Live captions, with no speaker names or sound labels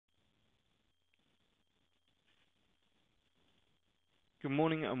Good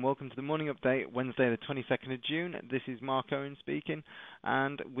morning and welcome to the morning update, Wednesday the 22nd of June. This is Mark Owen speaking,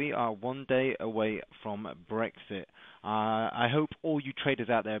 and we are one day away from Brexit. I hope all you traders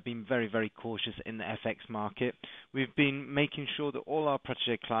out there have been very, very cautious in the FX market. We've been making sure that all our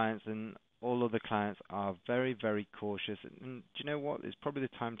protege clients and all other clients are very, very cautious. And do you know what? It's probably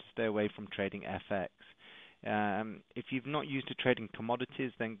the time to stay away from trading FX. If you've not used to trading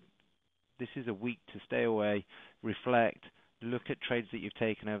commodities, then this is a week to stay away, reflect, look at trades that you've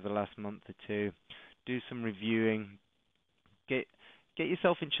taken over the last month or two, do some reviewing, get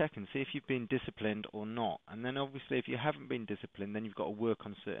yourself in check and see if you've been disciplined or not. And then obviously if you haven't been disciplined, then you've got to work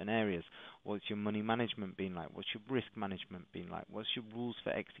on certain areas. What's your money management been like? What's your risk management been like? What's your rules for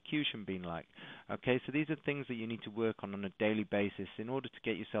execution been like? Okay, so these are things that you need to work on a daily basis in order to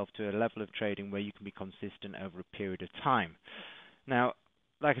get yourself to a level of trading where you can be consistent over a period of time. Now,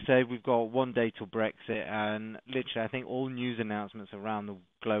 like I said, we've got one day till Brexit, and literally I think all news announcements around the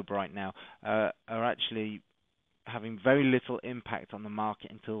globe right now are actually having very little impact on the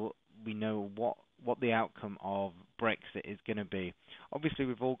market until we know what the outcome of Brexit is going to be. Obviously,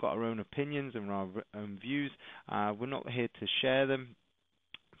 we've all got our own opinions and our own views. We're not here to share them,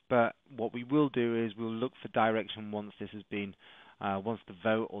 but what we will do is we'll look for direction once this has been, once the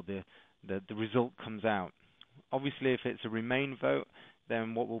vote or the result comes out. Obviously, if it's a Remain vote,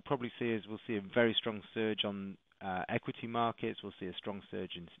 then what we'll probably see is we'll see a very strong surge on equity markets. We'll see a strong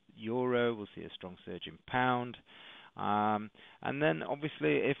surge in euro. We'll see a strong surge in pound. And then,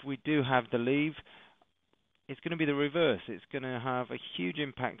 obviously, if we do have the leave, it's going to be the reverse. It's going to have a huge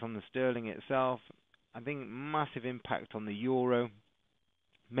impact on the sterling itself. I think massive impact on the euro,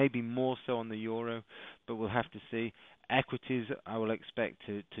 maybe more so on the euro, but we'll have to see. Equities, I will expect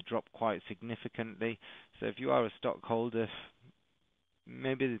to drop quite significantly. So if you are a stockholder,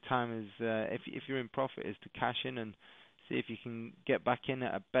 maybe the time is, if you're in profit, is to cash in and see if you can get back in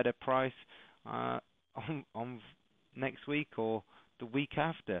at a better price on next week or the week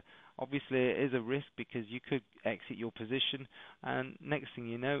after. Obviously, it is a risk because you could exit your position, and next thing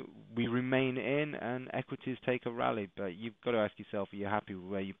you know, we remain in and equities take a rally. But you've got to ask yourself, are you happy with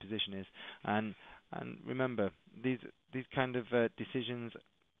where your position is? And remember, these kind of decisions,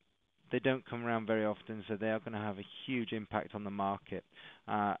 they don't come around very often, so they are going to have a huge impact on the market.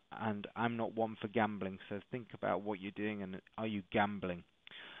 And I'm not one for gambling, so think about what you're doing and are you gambling?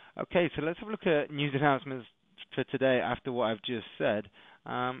 Okay, so let's have a look at news announcements for today after what I've just said.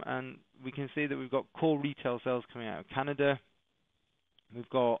 And we can see that we've got core retail sales coming out of Canada. We've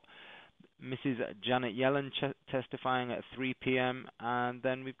got Mrs. Janet Yellen testifying at 3 p.m. And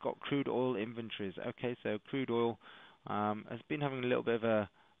then we've got crude oil inventories. Okay, so crude oil has been having a little bit of a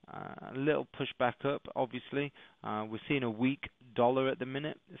little pushback up, obviously. We're seeing a weak dollar at the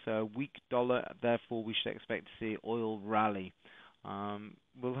minute, so a weak dollar, therefore we should expect to see oil rally.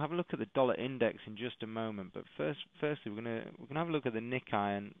 We'll have a look at the dollar index in just a moment, but firstly we're gonna have a look at the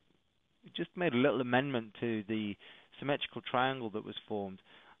Nikkei, and we just made a little amendment to the symmetrical triangle that was formed.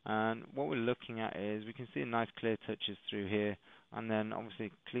 And what we're looking at is we can see nice clear touches through here, and then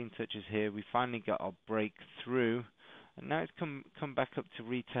obviously clean touches here. We finally got our breakthrough. And now it's come back up to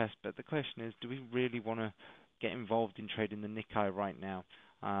retest, but the question is, do we really want to get involved in trading the Nikkei right now?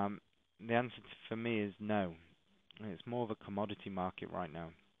 The answer for me is no. It's more of a commodity market right now.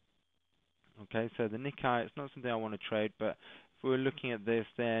 Okay, so the Nikkei, it's not something I want to trade, but if we were looking at this,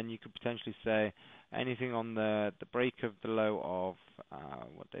 then you could potentially say anything on the break of the low of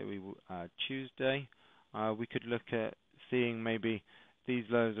Tuesday. We could look at seeing maybe these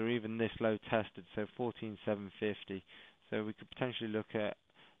lows or even this low tested, so 14,750. So we could potentially look at,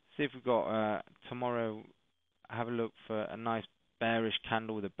 see if we've got tomorrow, have a look for a nice bearish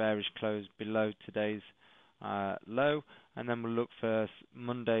candle with a bearish close below today's low, and then we'll look for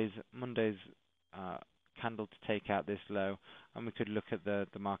Monday's candle to take out this low, and we could look at the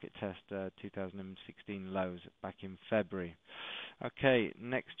market test 2016 lows back in February. Okay,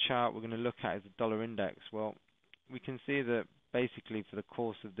 next chart we're going to look at is the dollar index. Well, we can see that basically for the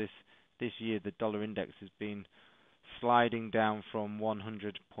course of this year, the dollar index has been sliding down from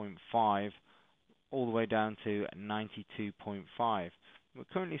 100.5 all the way down to 92.5. We're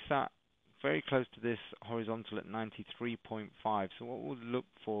currently sat very close to this horizontal at 93.5. So what we'll look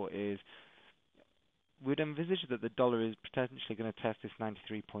for is, we'd envisage that the dollar is potentially going to test this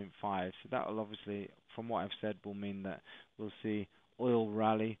 93.5. So that will obviously, from what I've said, will mean that we'll see oil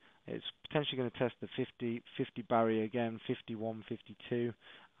rally. It's potentially going to test the 50 barrier again, 51, 52,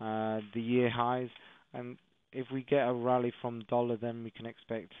 the year highs. And if we get a rally from dollar, then we can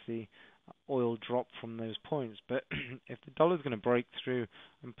expect to see oil drop from those points. But if the dollar is going to break through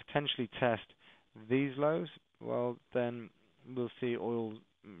and potentially test these lows, well, then we'll see oil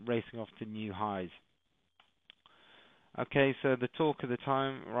racing off to new highs. Okay, so the talk of the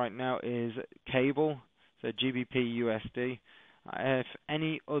time right now is cable, so GBP USD. If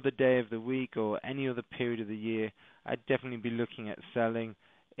any other day of the week or any other period of the year, I'd definitely be looking at selling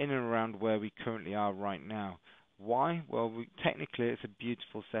in and around where we currently are right now. Why? Well, technically it's a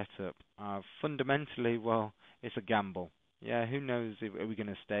beautiful setup. Fundamentally, well, it's a gamble. Yeah, who knows? Are we going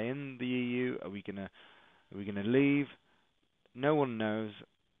to stay in the EU? Are we going to leave? No one knows.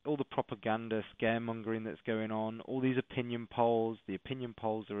 All the propaganda, scaremongering that's going on, all these opinion polls. The opinion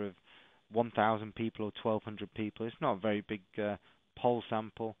polls are of 1,000 people or 1,200 people. It's not a very big poll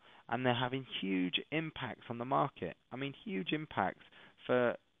sample, and they're having huge impacts on the market. I mean, huge impacts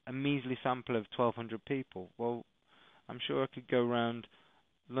for a measly sample of 1,200 people. Well, I'm sure I could go around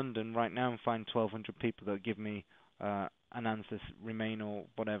London right now and find 1,200 people that give me an answer, remain or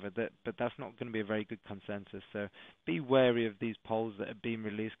whatever. But that's not going to be a very good consensus. So be wary of these polls that are being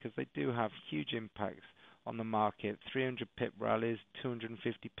released because they do have huge impacts on the market. 300 pip rallies,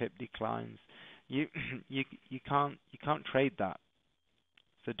 250 pip declines. You you can't trade that.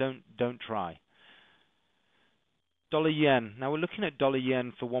 So don't try. Dollar yen. Now we're looking at dollar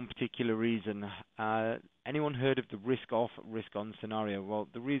yen for one particular reason. Anyone heard of the risk off, risk on scenario? Well,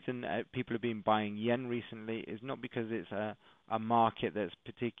 the reason people have been buying yen recently is not because it's a market that's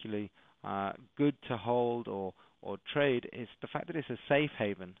particularly good to hold or trade. It's the fact that it's a safe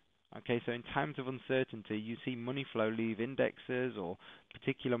haven. Okay, so in times of uncertainty, you see money flow leave indexes or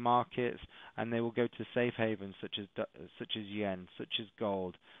particular markets, and they will go to safe havens such as yen, such as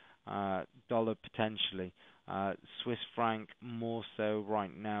gold, dollar potentially. Swiss franc more so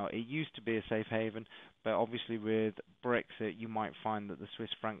right now. It used to be a safe haven, but obviously with Brexit, you might find that the Swiss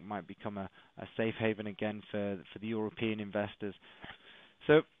franc might become a safe haven again for the European investors.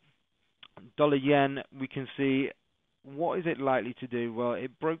 So dollar yen, we can see what is it likely to do? Well,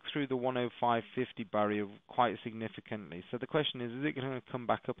 it broke through the 105.50 barrier quite significantly. So the question is it going to come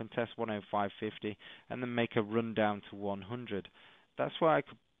back up and test 105.50 and then make a run down to 100? That's what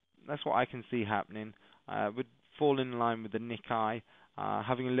I can see happening. Would fall in line with the Nikkei,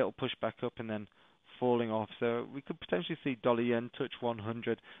 having a little push back up and then falling off. So we could potentially see dollar yen touch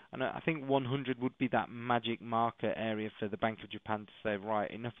 100, and I think 100 would be that magic marker area for the Bank of Japan to say, right,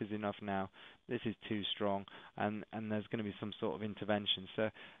 enough is enough now. This is too strong, and there's going to be some sort of intervention. So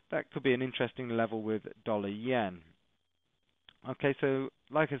that could be an interesting level with dollar yen. Okay, so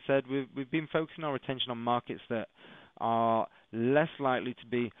like I said, we've been focusing our attention on markets that are less likely to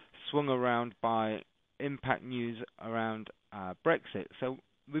be swung around by impact news around Brexit. So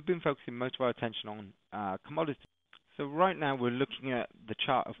we've been focusing most of our attention on commodities. So right now we're looking at the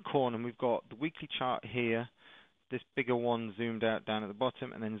chart of corn, and we've got the weekly chart here, this bigger one zoomed out down at the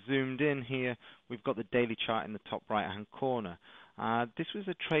bottom, and then zoomed in here, we've got the daily chart in the top right-hand corner. This was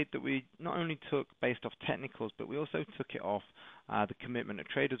a trade that we not only took based off technicals, but we also took it off the commitment of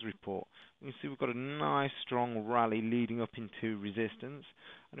traders report. You can see we've got a nice strong rally leading up into resistance.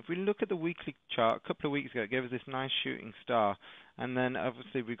 And if we look at the weekly chart, a couple of weeks ago, it gave us this nice shooting star. And then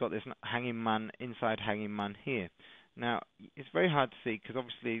obviously we've got this hanging man, inside hanging man here. Now, it's very hard to see because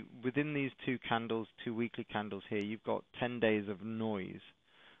obviously within these two candles, two weekly candles here, you've got 10 days of noise.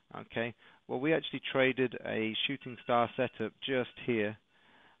 Okay, well, we actually traded a shooting star setup just here,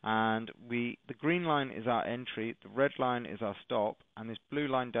 and the green line is our entry, the red line is our stop, and this blue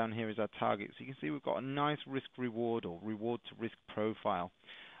line down here is our target. So you can see we've got a nice risk reward or reward to risk profile.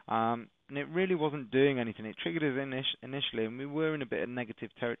 And it really wasn't doing anything. It triggered us initially, and we were in a bit of negative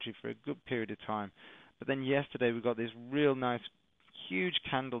territory for a good period of time. But then yesterday we got this real nice, huge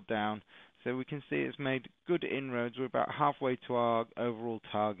candle down. So we can see it's made good inroads. We're about halfway to our overall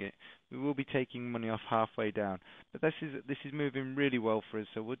target. We will be taking money off halfway down, but this is moving really well for us.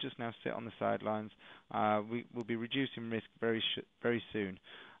 So we'll just now sit on the sidelines. We will be reducing risk very soon.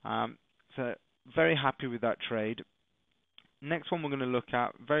 So very happy with that trade. Next one we're going to look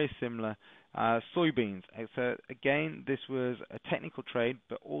at, very similar, soybeans. So again, this was a technical trade,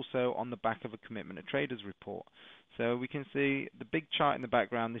 but also on the back of a commitment of traders report. So we can see the big chart in the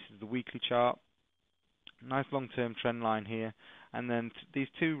background. This is the weekly chart. Nice long-term trend line here. And then these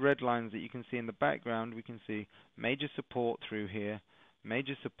two red lines that you can see in the background, we can see major support through here,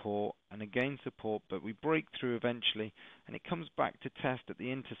 major support, and again support, but we break through eventually, and it comes back to test at the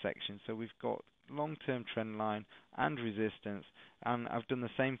intersection. So we've got long-term trend line and resistance, and I've done the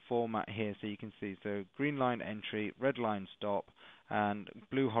same format here so you can see. So green line entry, red line stop, and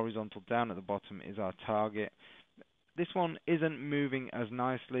blue horizontal down at the bottom is our target. This one isn't moving as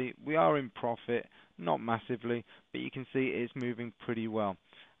nicely. We are in profit, not massively, but you can see it's moving pretty well.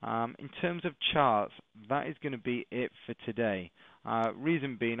 In terms of charts, that is going to be it for today.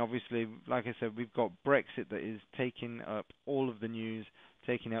 Reason being, obviously, like I said, we've got Brexit that is taking up all of the news,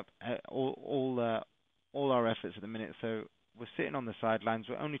 taking up all our efforts at the minute. So we're sitting on the sidelines.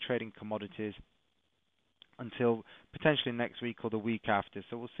 We're only trading commodities until potentially next week or the week after.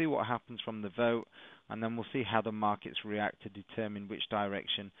 So we'll see what happens from the vote, and then we'll see how the markets react to determine which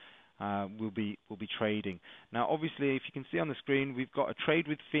direction we'll be trading. Now, obviously, if you can see on the screen, we've got a trade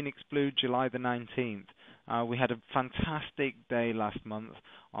with Phoenix Blue, July the 19th. We had a fantastic day last month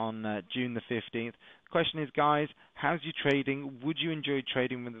on June the 15th. Question is, guys, how's your trading? Would you enjoy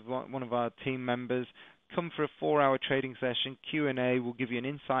trading with one of our team members? Come for a 4-hour trading session. Q&A will give you an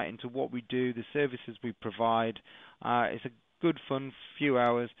insight into what we do, the services we provide. It's a good fun few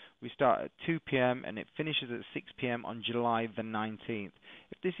hours. We start at 2 p.m. and it finishes at 6 p.m. on July the 19th.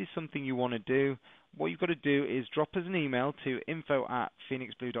 If this is something you want to do, what you've got to do is drop us an email to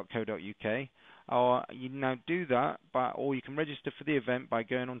info@phoenixblue.co.uk, or you now do that, or you can register for the event by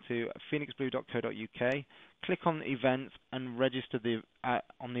going on to phoenixblue.co.uk, click on events and register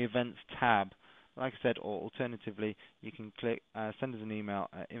on the events tab. Like I said, or alternatively, you can send us an email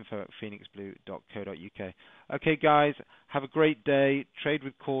at info@phoenixblue.co.uk. Okay, guys, have a great day. Trade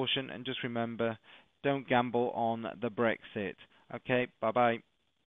with caution, and just remember, don't gamble on the Brexit. Okay, bye-bye.